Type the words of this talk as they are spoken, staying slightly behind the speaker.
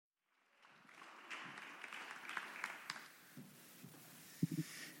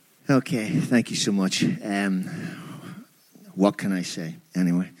Okay, thank you so much. What can I say?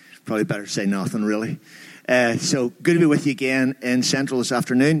 Anyway, probably better say nothing, really. So good to be with you again in Central this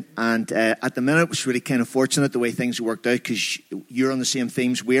afternoon. And at the minute, it was really kind of fortunate the way things worked out, because you're on the same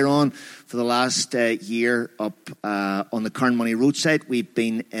themes we're on. For the last year up on the Carnmoney roadside, we've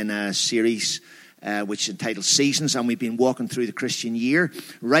been in a series which is entitled Seasons, and we've been walking through the Christian year.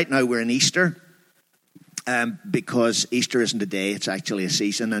 Right now, we're in Easter. Because Easter isn't a day, it's actually a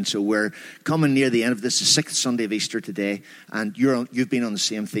season. And so we're coming near the end of this, the sixth Sunday of Easter today. And you've been on the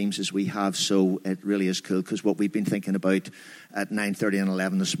same themes as we have, so it really is cool, because what we've been thinking about at 9:30 and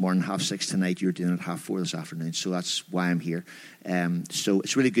 11 this morning, 6:30 tonight, you're doing it 4:30 this afternoon. So that's why I'm here. So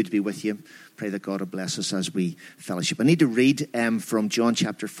it's really good to be with you. Pray that God will bless us as we fellowship. I need to read from John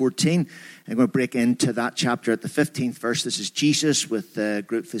chapter 14. I'm going to break into that chapter at the 15th verse. This is Jesus with a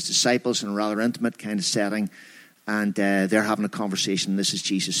group of his disciples in a rather intimate kind of setting. And they're having a conversation. This is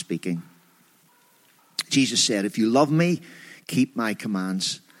Jesus speaking. Jesus said, "If you love me, keep my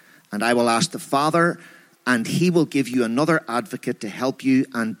commands. And I will ask the Father, and he will give you another advocate to help you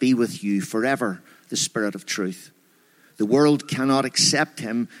and be with you forever, the Spirit of truth. The world cannot accept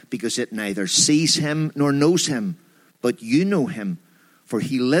him because it neither sees him nor knows him. But you know him, for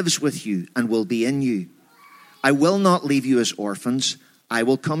he lives with you and will be in you. I will not leave you as orphans. I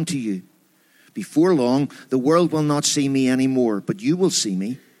will come to you. Before long, the world will not see me anymore, but you will see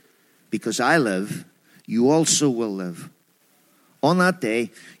me. Because I live, you also will live. On that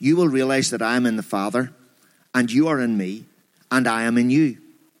day, you will realize that I am in the Father, and you are in me, and I am in you.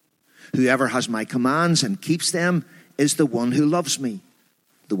 Whoever has my commands and keeps them is the one who loves me.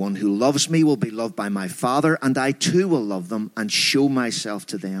 The one who loves me will be loved by my Father, and I too will love them and show myself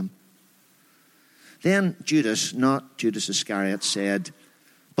to them." Then Judas, not Judas Iscariot, said,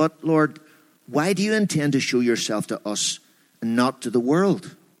 "But Lord, why do you intend to show yourself to us and not to the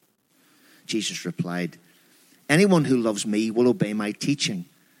world?" Jesus replied, "Anyone who loves me will obey my teaching.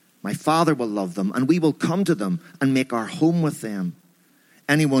 My Father will love them, and we will come to them and make our home with them.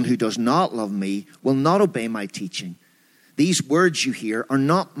 Anyone who does not love me will not obey my teaching. These words you hear are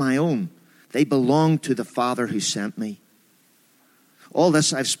not my own. They belong to the Father who sent me. All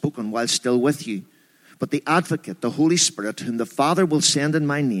this I've spoken while still with you. But the Advocate, the Holy Spirit, whom the Father will send in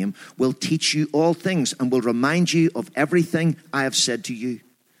my name, will teach you all things and will remind you of everything I have said to you.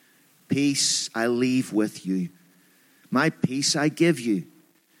 Peace I leave with you. My peace I give you.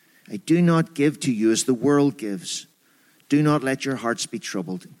 I do not give to you as the world gives. Do not let your hearts be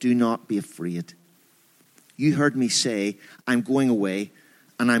troubled. Do not be afraid. You heard me say, I'm going away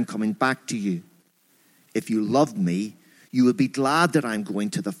and I'm coming back to you. If you loved me, you would be glad that I'm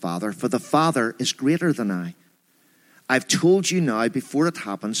going to the Father, for the Father is greater than I. I've told you now before it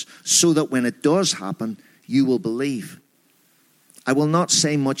happens, so that when it does happen, you will believe. I will not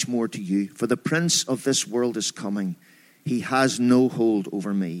say much more to you, for the prince of this world is coming. He has no hold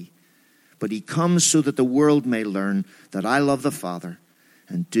over me. But he comes so that the world may learn that I love the Father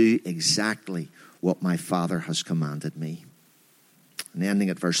and do exactly what my Father has commanded me." And ending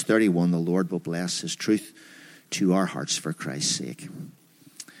at verse 31, the Lord will bless his truth to our hearts for Christ's sake.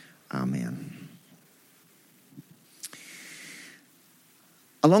 Amen.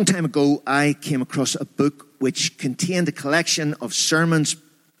 A long time ago, I came across a book which contained a collection of sermons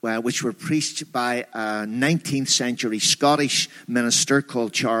which were preached by a 19th century Scottish minister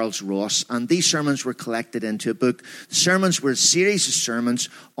called Charles Ross. And these sermons were collected into a book. The sermons were a series of sermons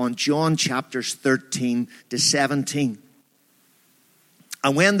on John chapters 13 to 17.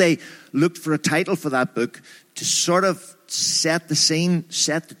 And when they looked for a title for that book to sort of set the scene,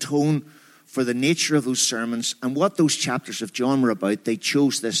 set the tone for the nature of those sermons and what those chapters of John were about, they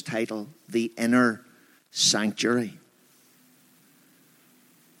chose this title, The Inner Sanctuary.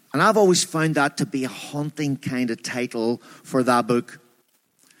 And I've always found that to be a haunting kind of title for that book.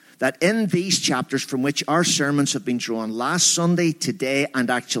 That in these chapters from which our sermons have been drawn last Sunday, today, and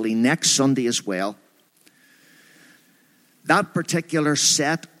actually next Sunday as well, that particular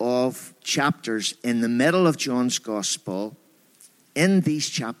set of chapters in the middle of John's Gospel, in these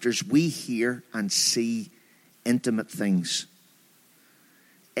chapters we hear and see intimate things.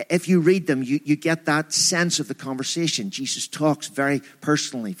 If you read them, you get that sense of the conversation. Jesus talks very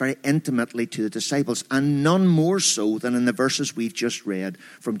personally, very intimately to the disciples, and none more so than in the verses we've just read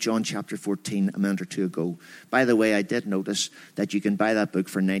from John chapter 14 a minute or two ago. By the way, I did notice that you can buy that book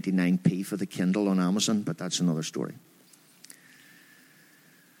for 99p for the Kindle on Amazon, but that's another story.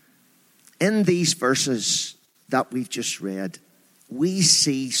 In these verses that we've just read, we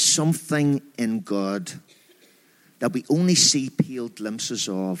see something in God that we only see pale glimpses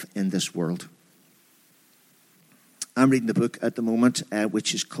of in this world. I'm reading the book at the moment,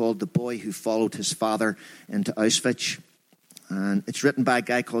 which is called The Boy Who Followed His Father into Auschwitz. And it's written by a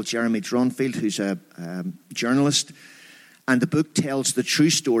guy called Jeremy Dronfield, who's a journalist. And the book tells the true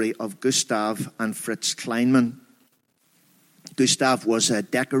story of Gustav and Fritz Kleinman. Gustav was a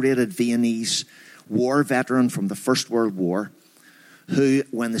decorated Viennese war veteran from the First World War, who,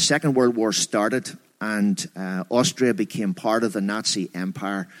 when the Second World War started and Austria became part of the Nazi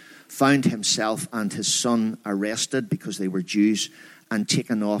Empire, found himself and his son arrested because they were Jews and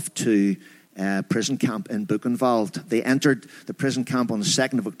taken off to a prison camp in Buchenwald. They entered the prison camp on the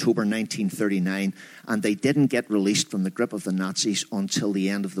 2nd of October 1939, and they didn't get released from the grip of the Nazis until the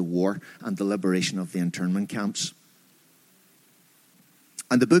end of the war and the liberation of the internment camps.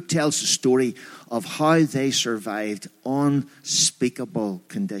 And the book tells the story of how they survived unspeakable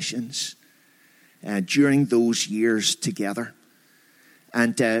conditions during those years together.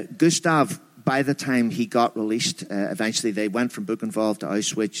 And Gustav, by the time he got released, eventually they went from Buchenwald to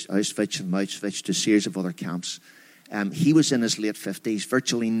Auschwitz and Auschwitz to a series of other camps. He was in his late 50s.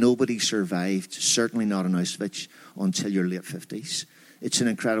 Virtually nobody survived, certainly not in Auschwitz, until your late 50s. It's an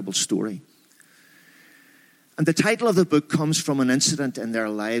incredible story. And the title of the book comes from an incident in their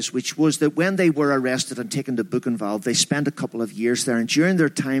lives, which was that when they were arrested and taken to Buchenwald, they spent a couple of years there. And during their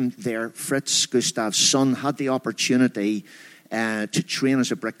time there, Fritz, Gustav's son, had the opportunity to train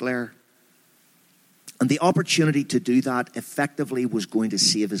as a bricklayer. And the opportunity to do that effectively was going to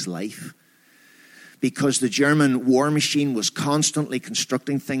save his life, because the German war machine was constantly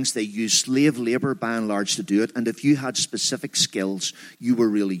constructing things. They used slave labor by and large to do it. And if you had specific skills, you were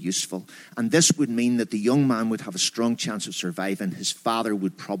really useful. And this would mean that the young man would have a strong chance of surviving. His father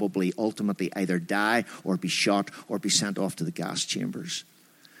would probably ultimately either die or be shot or be sent off to the gas chambers.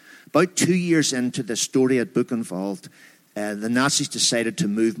 About 2 years into the story at Buchenwald, the Nazis decided to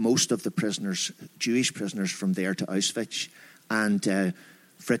move most of the prisoners, Jewish prisoners, from there to Auschwitz. And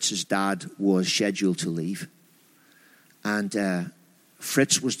Fritz's dad was scheduled to leave. And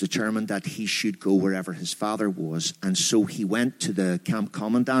Fritz was determined that he should go wherever his father was. And so he went to the camp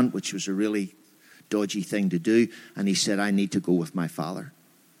commandant, which was a really dodgy thing to do. And he said, I need to go with my father.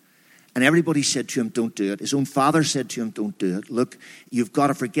 And everybody said to him, don't do it. His own father said to him, don't do it. Look, you've got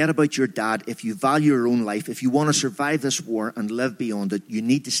to forget about your dad. If you value your own life, if you want to survive this war and live beyond it, you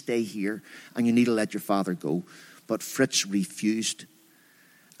need to stay here and you need to let your father go. But Fritz refused.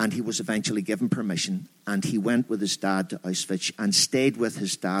 And he was eventually given permission, and he went with his dad to Auschwitz and stayed with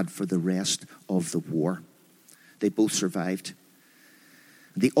his dad for the rest of the war. They both survived.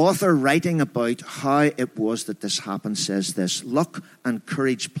 The author, writing about how it was that this happened, says this: luck and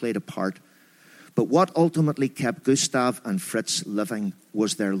courage played a part, but what ultimately kept Gustav and Fritz living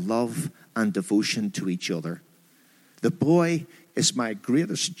was their love and devotion to each other. The boy is my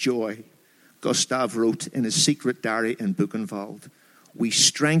greatest joy, Gustav wrote in his secret diary in Buchenwald. We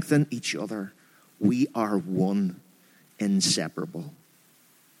strengthen each other. We are one, inseparable.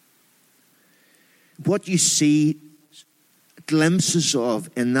 What you see glimpses of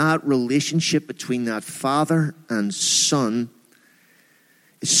in that relationship between that father and son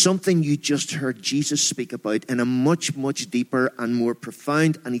is something you just heard Jesus speak about in a much, much deeper and more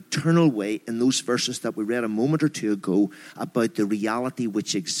profound and eternal way in those verses that we read a moment or two ago about the reality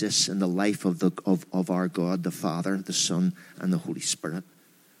which exists in the life of our God, the Father, the Son, and the Holy Spirit.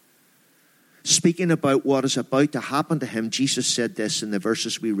 Speaking about what is about to happen to him, Jesus said this in the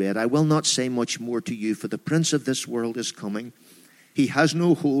verses we read: I will not say much more to you, for the prince of this world is coming. He has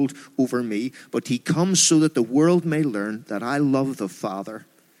no hold over me, but he comes so that the world may learn that I love the Father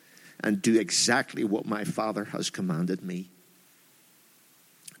and do exactly what my Father has commanded me.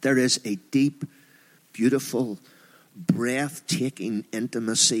 There is a deep, beautiful, breathtaking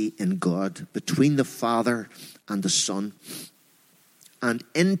intimacy in God between the Father and the Son. And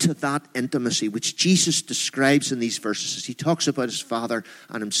into that intimacy, which Jesus describes in these verses, as he talks about his Father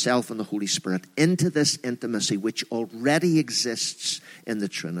and himself and the Holy Spirit, into this intimacy which already exists in the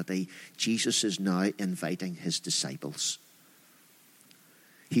Trinity, Jesus is now inviting his disciples.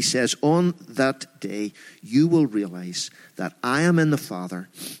 He says, on that day, you will realize that I am in the Father,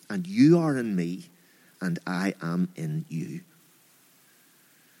 and you are in me, and I am in you.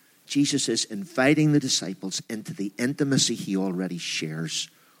 Jesus is inviting the disciples into the intimacy he already shares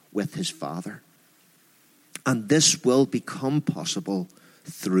with his Father. And this will become possible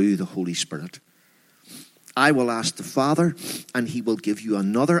through the Holy Spirit. I will ask the Father, and he will give you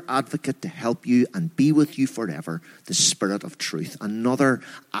another advocate to help you and be with you forever, the Spirit of truth. Another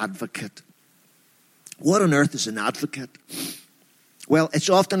advocate. What on earth is an advocate? Well, it's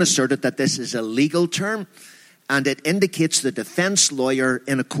often asserted that this is a legal term, and it indicates the defense lawyer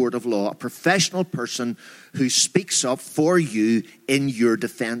in a court of law, a professional person who speaks up for you in your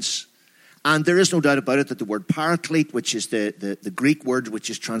defense. And there is no doubt about it that the word paraclete, which is the Greek word which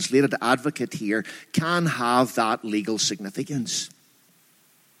is translated advocate here, can have that legal significance.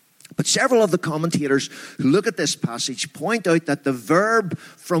 But several of the commentators who look at this passage point out that the verb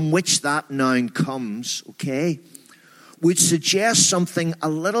from which that noun comes, would suggest something a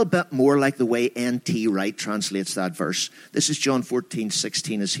little bit more like the way N.T. Wright translates that verse. This is John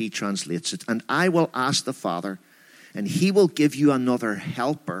 14:16 as he translates it. And I will ask the Father, and he will give you another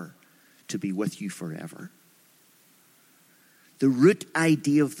helper to be with you forever. The root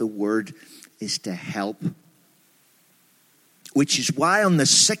idea of the word is to help, which is why on the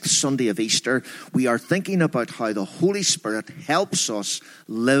 6th Sunday of Easter, we are thinking about how the Holy Spirit helps us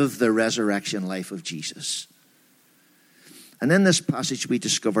live the resurrection life of Jesus. And in this passage, we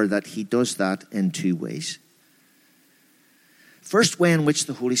discover that he does that in two ways. First way in which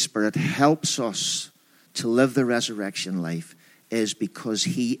the Holy Spirit helps us to live the resurrection life is because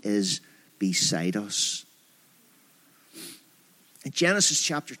he is beside us. In Genesis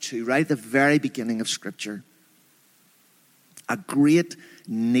chapter 2, right at the very beginning of Scripture, a great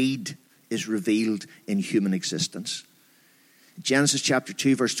need is revealed in human existence. In Genesis chapter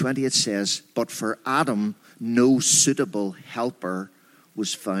 2, verse 20, it says, "But for Adam, no suitable helper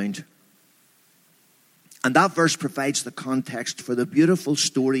was found." And that verse provides the context for the beautiful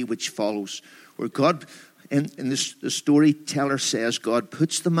story which follows, where God, in this, the storyteller says, God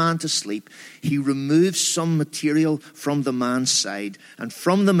puts the man to sleep. He removes some material from the man's side, and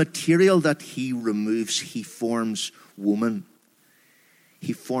from the material that he removes, he forms woman.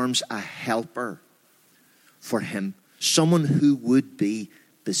 He forms a helper for him, someone who would be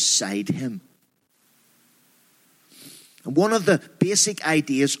beside him. And one of the basic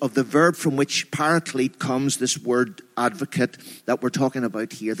ideas of the verb from which paraclete comes, this word advocate that we're talking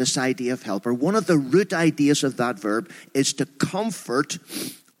about here, this idea of helper, one of the root ideas of that verb is to comfort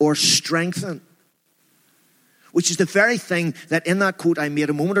or strengthen, which is the very thing that in that quote I made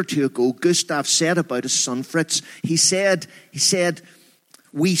a moment or two ago, Gustav said about his son Fritz. He said,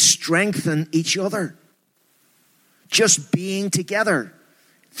 we strengthen each other. Just being together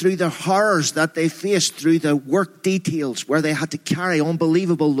through the horrors that they faced, through the work details where they had to carry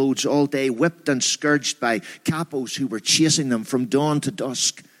unbelievable loads all day, whipped and scourged by capos who were chasing them from dawn to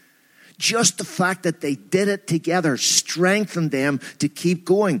dusk. Just the fact that they did it together strengthened them to keep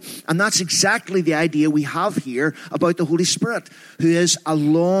going. And that's exactly the idea we have here about the Holy Spirit, who is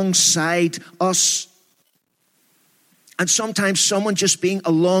alongside us. And sometimes someone just being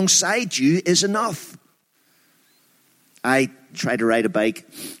alongside you is enough. I try to ride a bike,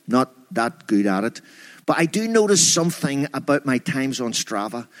 not that good at it. But I do notice something about my times on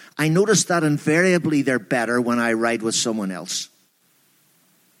Strava. I notice that invariably they're better when I ride with someone else.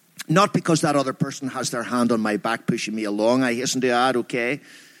 Not because that other person has their hand on my back pushing me along. I hasten to add, okay?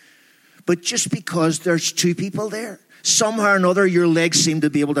 But just because there's two people there. Somehow or another, your legs seem to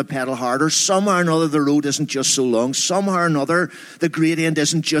be able to pedal harder. Somehow or another, the road isn't just so long. Somehow or another, the gradient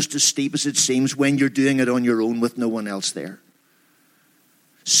isn't just as steep as it seems when you're doing it on your own with no one else there.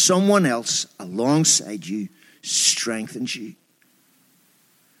 Someone else alongside you strengthens you.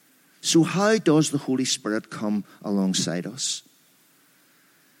 So how does the Holy Spirit come alongside us?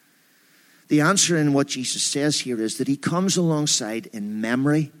 The answer in what Jesus says here is that he comes alongside in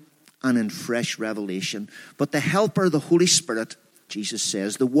memory and in fresh revelation. But the helper, the Holy Spirit, Jesus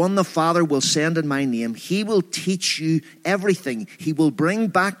says, the one the Father will send in my name, he will teach you everything. He will bring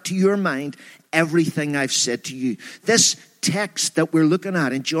back to your mind everything I've said to you. This text that we're looking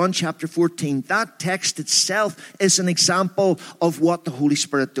at in John chapter 14, that text itself is an example of what the Holy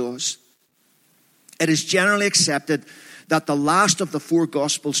Spirit does. It is generally accepted that the last of the four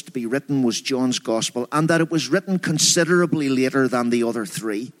Gospels to be written was John's Gospel, and that it was written considerably later than the other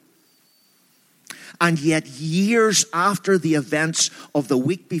three. And yet, years after the events of the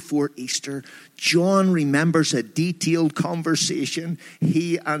week before Easter, John remembers a detailed conversation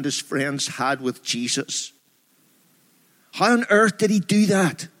he and his friends had with Jesus. How on earth did he do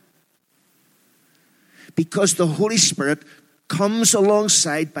that? Because the Holy Spirit comes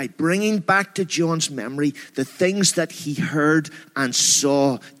alongside by bringing back to John's memory the things that he heard and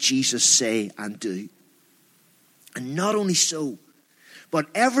saw Jesus say and do. And not only so, but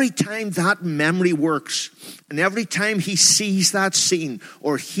every time that memory works, and every time he sees that scene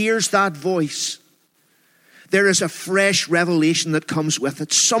or hears that voice, there is a fresh revelation that comes with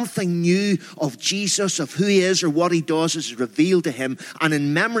it. Something new of Jesus, of who he is or what he does is revealed to him. And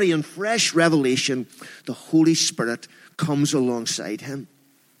in memory and fresh revelation, the Holy Spirit comes alongside him.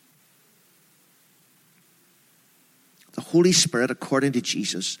 The Holy Spirit, according to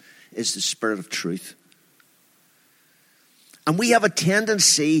Jesus, is the Spirit of truth. And we have a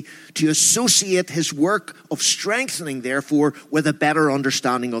tendency to associate his work of strengthening, therefore, with a better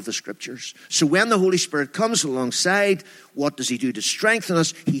understanding of the Scriptures. So when the Holy Spirit comes alongside, what does he do to strengthen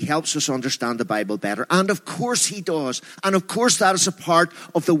us? He helps us understand the Bible better. And of course he does. And of course that is a part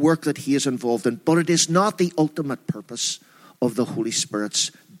of the work that he is involved in. But it is not the ultimate purpose of the Holy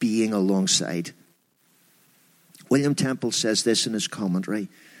Spirit's being alongside. William Temple says this in his commentary: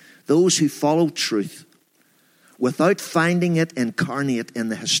 those who follow truth without finding it incarnate in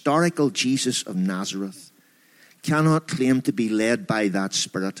the historical Jesus of Nazareth cannot claim to be led by that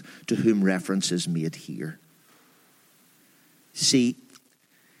Spirit to whom reference is made here. See,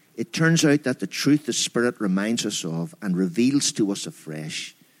 it turns out that the truth the Spirit reminds us of and reveals to us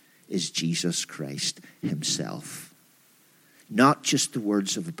afresh is Jesus Christ himself. Not just the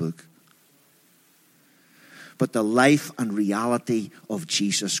words of a book, but the life and reality of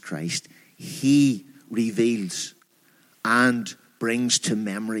Jesus Christ. He reveals and brings to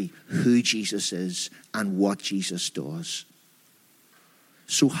memory who Jesus is and what Jesus does.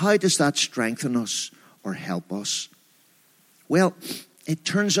 So how does that strengthen us or help us? Well, it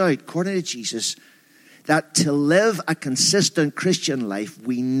turns out, according to Jesus, that to live a consistent Christian life,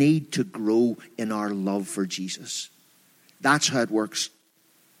 we need to grow in our love for Jesus. That's how it works.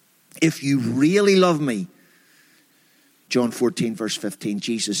 If you really love me, John 14, verse 15,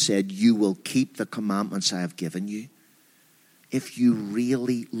 Jesus said, you will keep the commandments I have given you. If you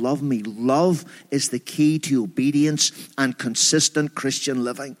really love me. Love is the key to obedience and consistent Christian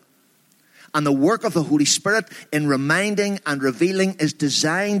living. And the work of the Holy Spirit in reminding and revealing is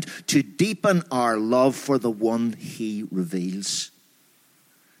designed to deepen our love for the one he reveals.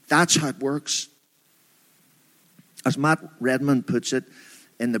 That's how it works. As Matt Redman puts it,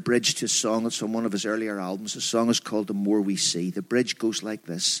 in the bridge to a song that's on one of his earlier albums. The song is called The More We See. The bridge goes like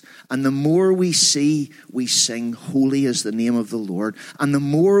this: and the more we see, we sing, holy is the name of the Lord. And the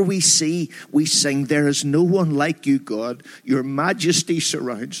more we see, we sing, there is no one like you, God. Your majesty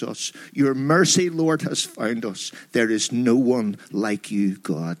surrounds us. Your mercy, Lord, has found us. There is no one like you,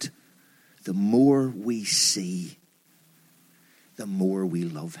 God. The more we see, the more we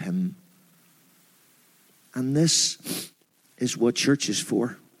love him. And this is what church is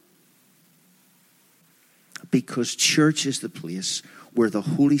for. Because church is the place where the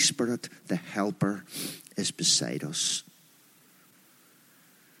Holy Spirit, the Helper, is beside us.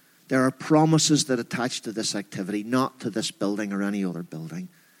 There are promises that attach to this activity, not to this building or any other building.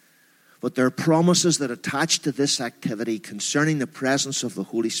 But there are promises that attach to this activity concerning the presence of the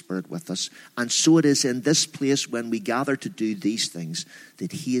Holy Spirit with us. And so it is in this place when we gather to do these things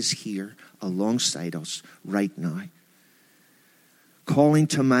that he is here alongside us right now, calling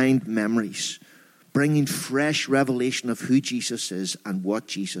to mind memories, bringing fresh revelation of who Jesus is and what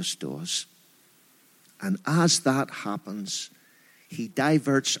Jesus does. And as that happens, he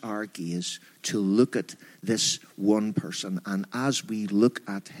diverts our gaze to look at this one person. And as we look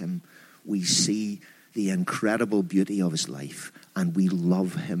at him, we see the incredible beauty of his life and we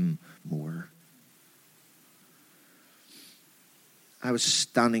love him more. I was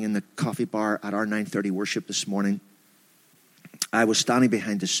standing in the coffee bar at our 9:30 worship this morning. I was standing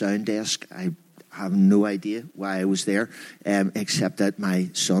behind the sound desk. I have no idea why I was there, except that my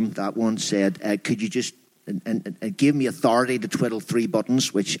son, that one, said, could you just and gave me authority to twiddle 3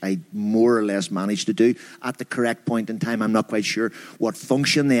 buttons, which I more or less managed to do at the correct point in time. I'm not quite sure what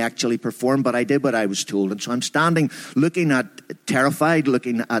function they actually performed, but I did what I was told. And so I'm standing, terrified,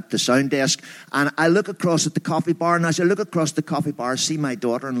 looking at the sound desk, and I look across at the coffee bar, and as I look across the coffee bar, I see my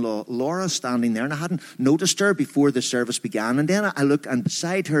daughter-in-law, Laura, standing there, and I hadn't noticed her before the service began. And then I look, and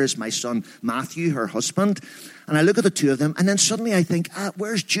beside her is my son, Matthew, her husband, and I look at the two of them, and then suddenly I think,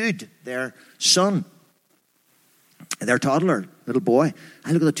 where's Jude, their son? Their toddler, little boy.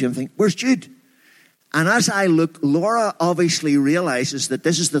 I look at the two and think, where's Jude? And as I look, Laura obviously realizes that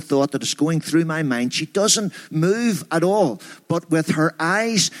this is the thought that is going through my mind. She doesn't move at all, but with her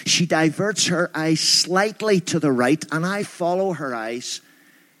eyes, she diverts her eyes slightly to the right, and I follow her eyes,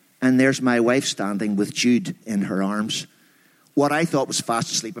 and there's my wife standing with Jude in her arms. What I thought was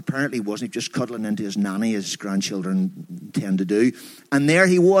fast asleep apparently wasn't. He just cuddling into his nanny, as grandchildren tend to do. And there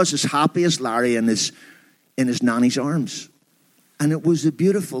he was, as happy as Larry in his nanny's arms. And it was a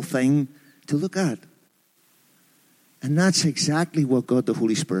beautiful thing to look at. And that's exactly what God the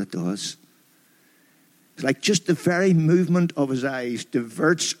Holy Spirit does. It's like just the very movement of his eyes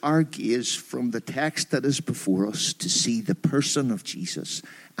diverts our gaze from the text that is before us to see the person of Jesus,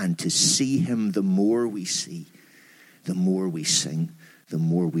 and to see him. The more we see, the more we sing, the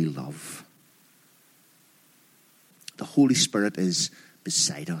more we love. the Holy Spirit is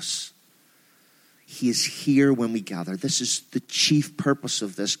beside us. He is here when we gather. This is the chief purpose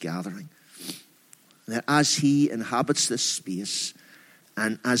of this gathering. That as he inhabits this space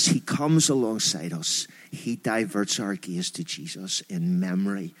and as he comes alongside us, he diverts our gaze to Jesus in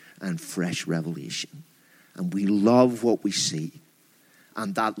memory and fresh revelation. And we love what we see.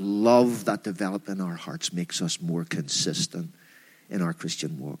 And that love that develops in our hearts makes us more consistent in our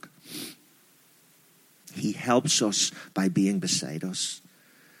Christian walk. He helps us by being beside us.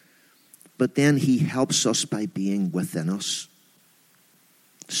 But then he helps us by being within us.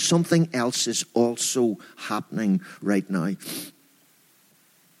 Something else is also happening right now.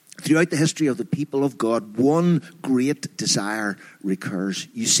 Throughout the history of the people of God, one great desire recurs.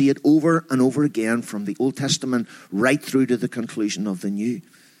 You see it over and over again from the Old Testament right through to the conclusion of the New.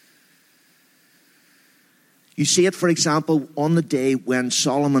 You see it, for example, on the day when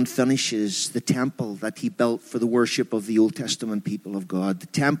Solomon finishes the temple that he built for the worship of the Old Testament people of God. The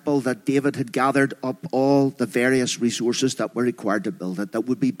temple that David had gathered up all the various resources that were required to build it, that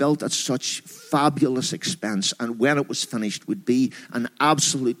would be built at such fabulous expense, and when it was finished would be an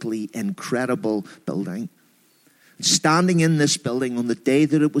absolutely incredible building. Standing in this building on the day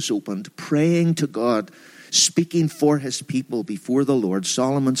that it was opened, praying to God, speaking for his people before the Lord,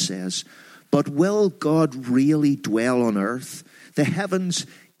 Solomon says, "But will God really dwell on earth? The heavens,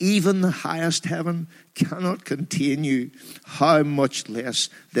 even the highest heaven, cannot contain you. How much less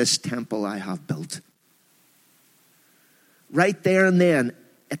this temple I have built?" Right there and then,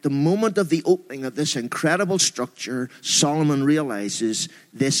 at the moment of the opening of this incredible structure, Solomon realizes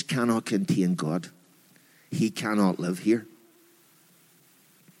this cannot contain God. He cannot live here.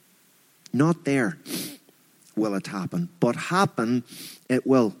 Not there will it happen, but happen it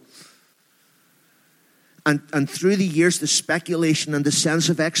will. And through the years, the speculation and the sense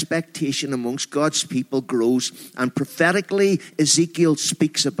of expectation amongst God's people grows. And prophetically, Ezekiel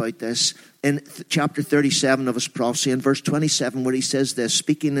speaks about this in chapter 37 of his prophecy, in verse 27, where he says this,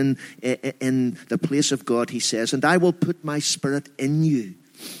 speaking in the place of God, he says, "And I will put my spirit in you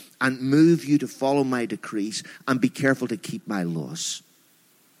and move you to follow my decrees and be careful to keep my laws."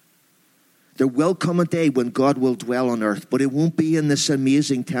 There will come a day when God will dwell on earth, but it won't be in this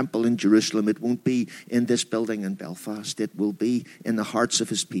amazing temple in Jerusalem. It won't be in this building in Belfast. It will be in the hearts of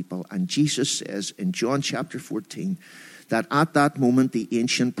his people. And Jesus says in John chapter 14 that at that moment the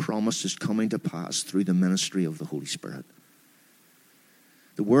ancient promise is coming to pass through the ministry of the Holy Spirit.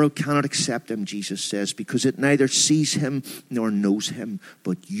 The world cannot accept him, Jesus says, because it neither sees him nor knows him,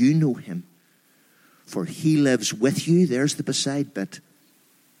 but you know him. For he lives with you, there's the beside bit,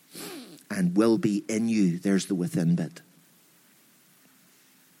 and will be in you, there's the within bit.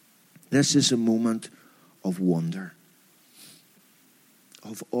 This is a moment of wonder,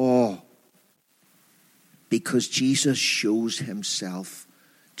 of awe, because Jesus shows himself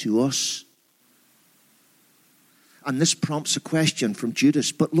to us. And this prompts a question from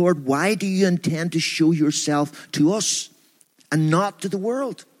Judas, "But Lord, why do you intend to show yourself to us and not to the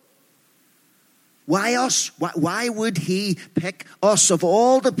world?" Why us? Why would he pick us? Of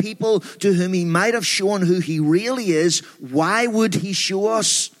all the people to whom he might have shown who he really is, why would he show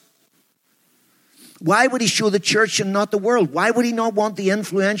us? Why would he show the church and not the world? Why would he not want the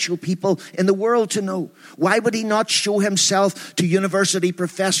influential people in the world to know? Why would he not show himself to university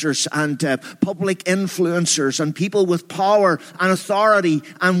professors and public influencers and people with power and authority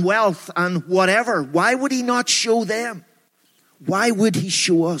and wealth and whatever? Why would he not show them? Why would he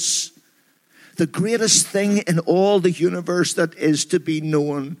show us? The greatest thing in all the universe that is to be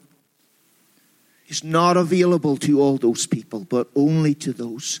known is not available to all those people, but only to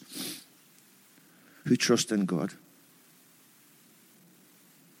those who trust in God.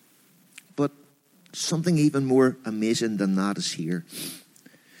 But something even more amazing than that is here.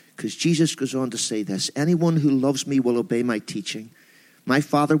 Because Jesus goes on to say this, "Anyone who loves me will obey my teaching. My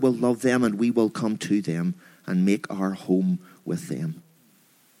Father will love them and we will come to them and make our home with them."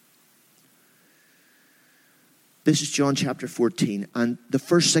 This is John chapter 14, and the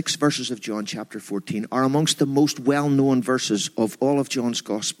first 6 verses of John chapter 14 are amongst the most well-known verses of all of John's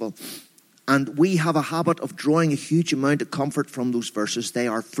gospel. And we have a habit of drawing a huge amount of comfort from those verses. They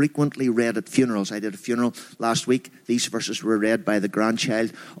are frequently read at funerals. I did a funeral last week. These verses were read by the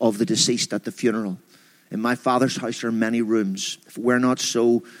grandchild of the deceased at the funeral. "In my Father's house are many rooms. If it were not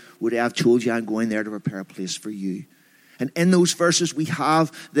so, would I have told you I'm going there to prepare a place for you?" And in those verses we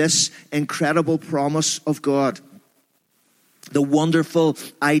have this incredible promise of God. The wonderful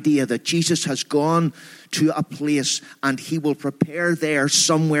idea that Jesus has gone to a place and he will prepare there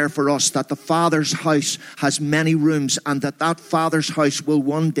somewhere for us, that the Father's house has many rooms and that Father's house will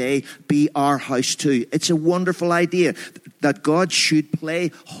one day be our house too. It's a wonderful idea that God should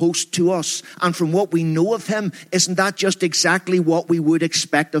play host to us. And from what we know of him, isn't that just exactly what we would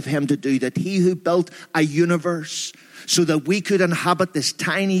expect of him to do? That he who built a universe so that we could inhabit this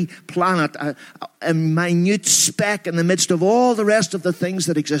tiny planet, a minute speck in the midst of all the rest of the things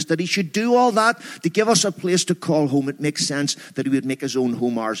that exist, that he should do all that to give us a place to call home. It makes sense that he would make his own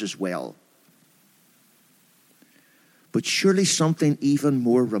home ours as well. But surely something even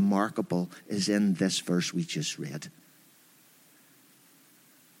more remarkable is in this verse we just read.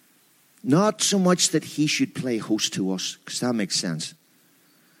 Not so much that he should play host to us, because that makes sense,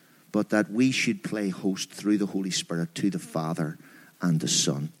 but that we should play host through the Holy Spirit to the Father and the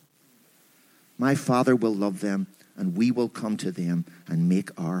Son. My Father will love them, and we will come to them and make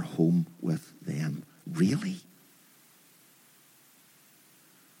our home with them. Really?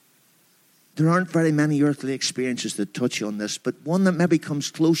 There aren't very many earthly experiences that touch on this, but one that maybe comes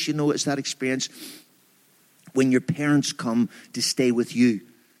close, is that experience when your parents come to stay with you.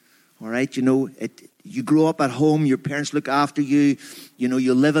 All right, you grow up at home, your parents look after you,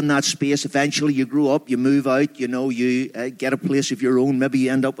 you live in that space. Eventually you grow up, you move out, you get a place of your own. Maybe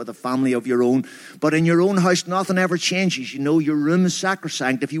you end up with a family of your own. But in your own house, nothing ever changes. Your room is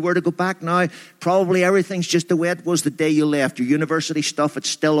sacrosanct. If you were to go back now, probably everything's just the way it was the day you left. Your university stuff, it's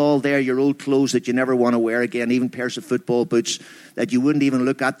still all there. Your old clothes that you never want to wear again, even pairs of football boots that you wouldn't even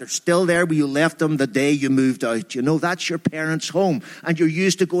look at. They're still there, but you left them the day you moved out. That's your parents' home. And you're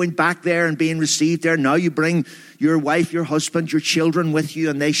used to going back there and being received there. Now you bring your wife, your husband, your children with you,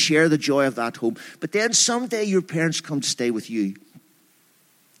 and they share the joy of that home. But then someday your parents come to stay with you.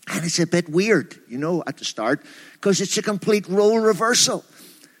 And it's a bit weird, at the start, because it's a complete role reversal.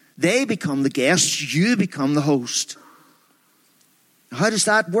 They become the guests, you become the host. How does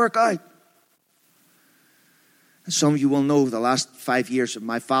that work out? Some of you will know the last 5 years of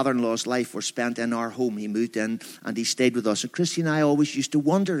my father-in-law's life were spent in our home. He moved in and he stayed with us. And Christy and I always used to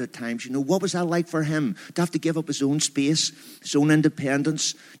wonder at times, what was that like for him? To have to give up his own space, his own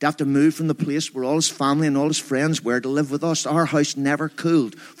independence, to have to move from the place where all his family and all his friends were to live with us. Our house never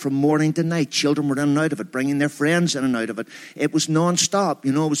cooled from morning to night. Children were in and out of it, bringing their friends in and out of it. It was non-stop.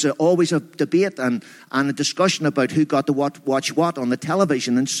 It was always a debate and a discussion about who got to watch what on the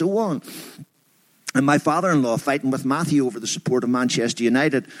television and so on. And my father-in-law fighting with Matthew over the support of Manchester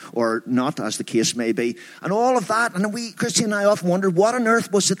United, or not, as the case may be. And all of that. And Christy and I often wondered, what on earth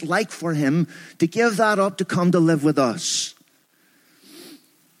was it like for him to give that up to come to live with us?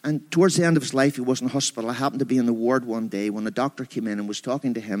 And towards the end of his life, he was in hospital. I happened to be in the ward one day when the doctor came in and was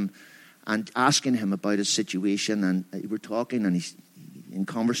talking to him and asking him about his situation. And we were talking, and he's in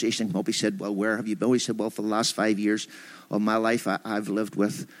conversation. He said, well, where have you been? He said, well, for the last 5 years of my life, I've lived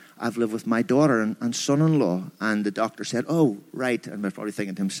with my daughter and son-in-law. And the doctor said, oh, right. And he's probably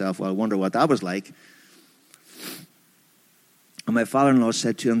thinking to himself, well, I wonder what that was like. And my father-in-law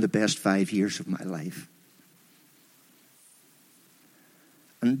said to him, the best 5 years of my life.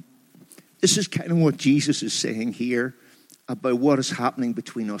 And this is kind of what Jesus is saying here about what is happening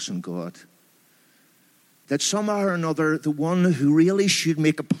between us and God. That somehow or another, the one who really should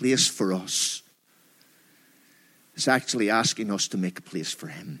make a place for us is actually asking us to make a place for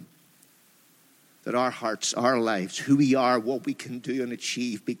him. That our hearts, our lives, who we are, what we can do and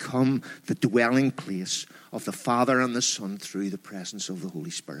achieve, become the dwelling place of the Father and the Son through the presence of the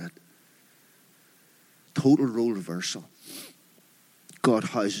Holy Spirit. Total role reversal. God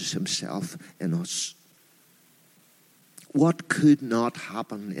houses himself in us. What could not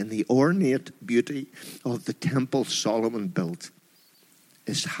happen in the ornate beauty of the temple Solomon built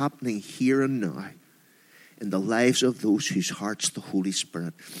is happening here and now in the lives of those whose hearts the Holy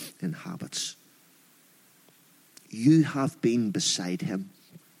Spirit inhabits. You have been beside him.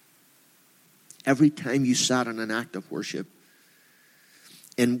 Every time you sat in an act of worship,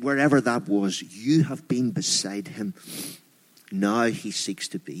 and wherever that was, you have been beside him. Now he seeks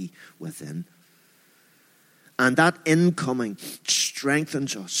to be within. And that incoming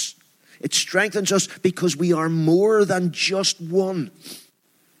strengthens us. It strengthens us because we are more than just one.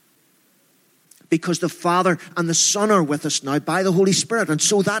 Because the Father and the Son are with us now by the Holy Spirit. And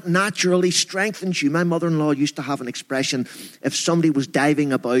so that naturally strengthens you. My mother-in-law used to have an expression, if somebody was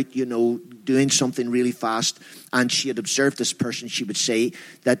diving about, doing something really fast, and she had observed this person, she would say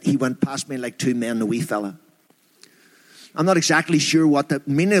that he went past me like two men and a wee fella. I'm not exactly sure what the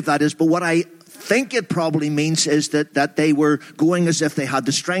meaning of that is, but what I think it probably means is that they were going as if they had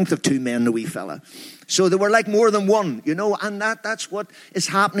the strength of two men, the wee fella. So they were like more than one, and that's what is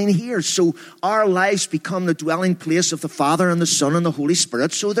happening here. So our lives become the dwelling place of the Father and the Son and the Holy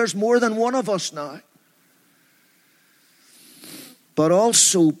Spirit. So there's more than one of us now. But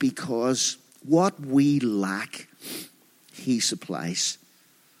also because what we lack, he supplies.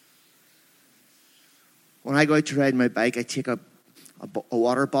 When I go out to ride my bike, I take a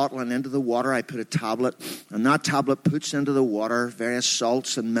water bottle, and into the water I put a tablet, and that tablet puts into the water various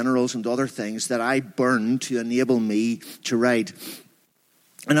salts and minerals and other things that I burn to enable me to ride.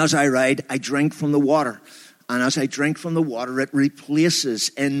 And as I ride, I drink from the water. And as I drink from the water, it replaces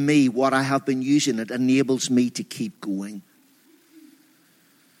in me what I have been using. It enables me to keep going.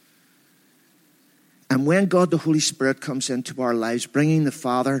 And when God, the Holy Spirit, comes into our lives, bringing the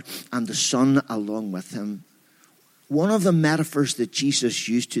Father and the Son along with him, one of the metaphors that Jesus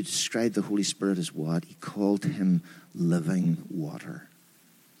used to describe the Holy Spirit is what? He called him living water.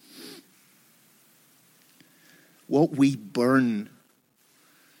 What we burn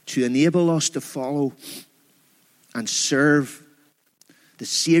to enable us to follow and serve the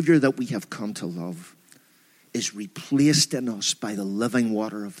Savior that we have come to love is replaced in us by the living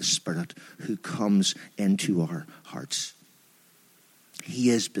water of the Spirit who comes into our hearts. He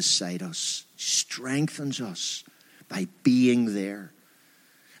is beside us, strengthens us by being there.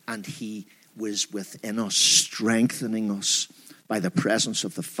 And he was within us, strengthening us by the presence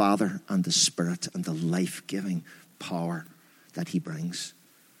of the Father and the Spirit and the life-giving power that he brings.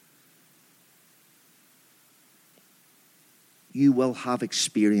 You will have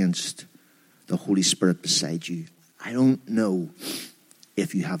experienced the Holy Spirit beside you. I don't know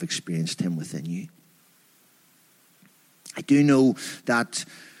if you have experienced him within you. I do know that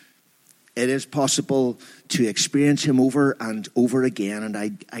it is possible to experience him over and over again. And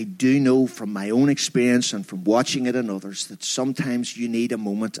I do know from my own experience and from watching it in others that sometimes you need a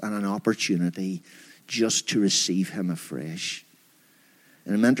moment and an opportunity just to receive him afresh.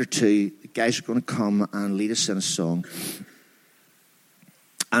 In a minute or two, the guys are going to come and lead us in a song.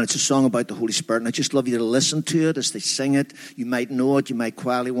 And it's a song about the Holy Spirit. And I just love you to listen to it as they sing it. You might know it. You might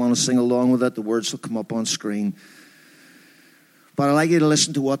quietly want to sing along with it. The words will come up on screen. But I'd like you to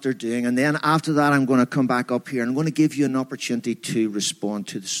listen to what they're doing. And then after that, I'm going to come back up here. And I'm going to give you an opportunity to respond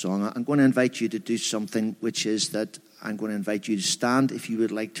to the song. I'm going to invite you to do something, which is that I'm going to invite you to stand if you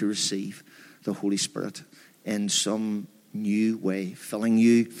would like to receive the Holy Spirit in some new way, filling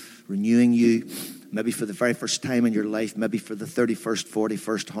you, renewing you, maybe for the very first time in your life, maybe for the 31st,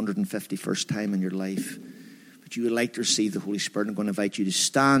 41st, 151st time in your life. But you would like to receive the Holy Spirit. I'm going to invite you to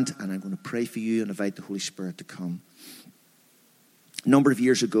stand, and I'm going to pray for you and invite the Holy Spirit to come. A number of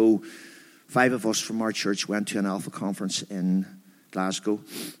years ago, 5 of us from our church went to an Alpha conference in Glasgow.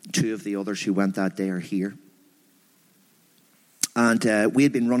 2 of the others who went that day are here. And we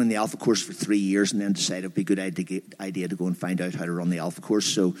had been running the Alpha course for 3 years and then decided it would be a good idea to go and find out how to run the Alpha course.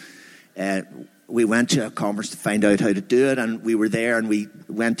 So we went to a conference to find out how to do it, and we were there, and we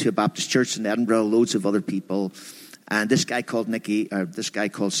went to a Baptist church in Edinburgh, loads of other people. And this guy called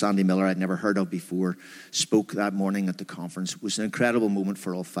Sandy Miller, I'd never heard of before, spoke that morning at the conference. It was an incredible moment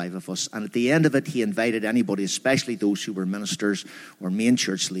for all 5 of us. And at the end of it, he invited anybody, especially those who were ministers or main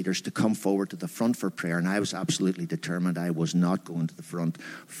church leaders, to come forward to the front for prayer. And I was absolutely determined I was not going to the front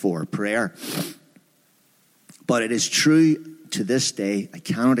for prayer. But it is true to this day, I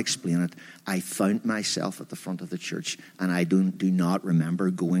cannot explain it. I found myself at the front of the church, and I do not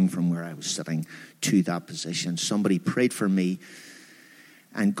remember going from where I was sitting to that position. Somebody prayed for me,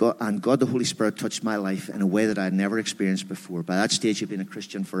 and God the Holy Spirit touched my life in a way that I had never experienced before. By that stage, I'd been a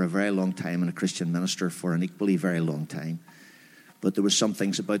Christian for a very long time and a Christian minister for an equally very long time. But there were some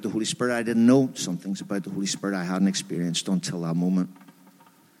things about the Holy Spirit I didn't know, some things about the Holy Spirit I hadn't experienced until that moment.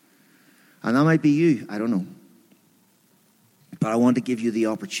 And that might be you, I don't know. But I want to give you the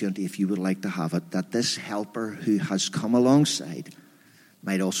opportunity, if you would like to have it, that this helper who has come alongside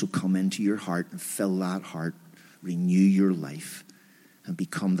might also come into your heart and fill that heart, renew your life, and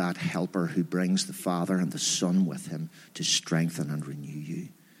become that helper who brings the Father and the Son with him to strengthen and renew you.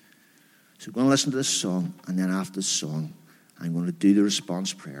 So we're going to listen to this song, and then after the song, I'm going to do the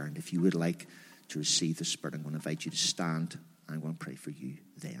response prayer. And if you would like to receive the Spirit, I'm going to invite you to stand, and I'm going to pray for you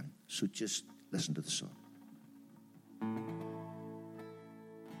then. So just listen to the song.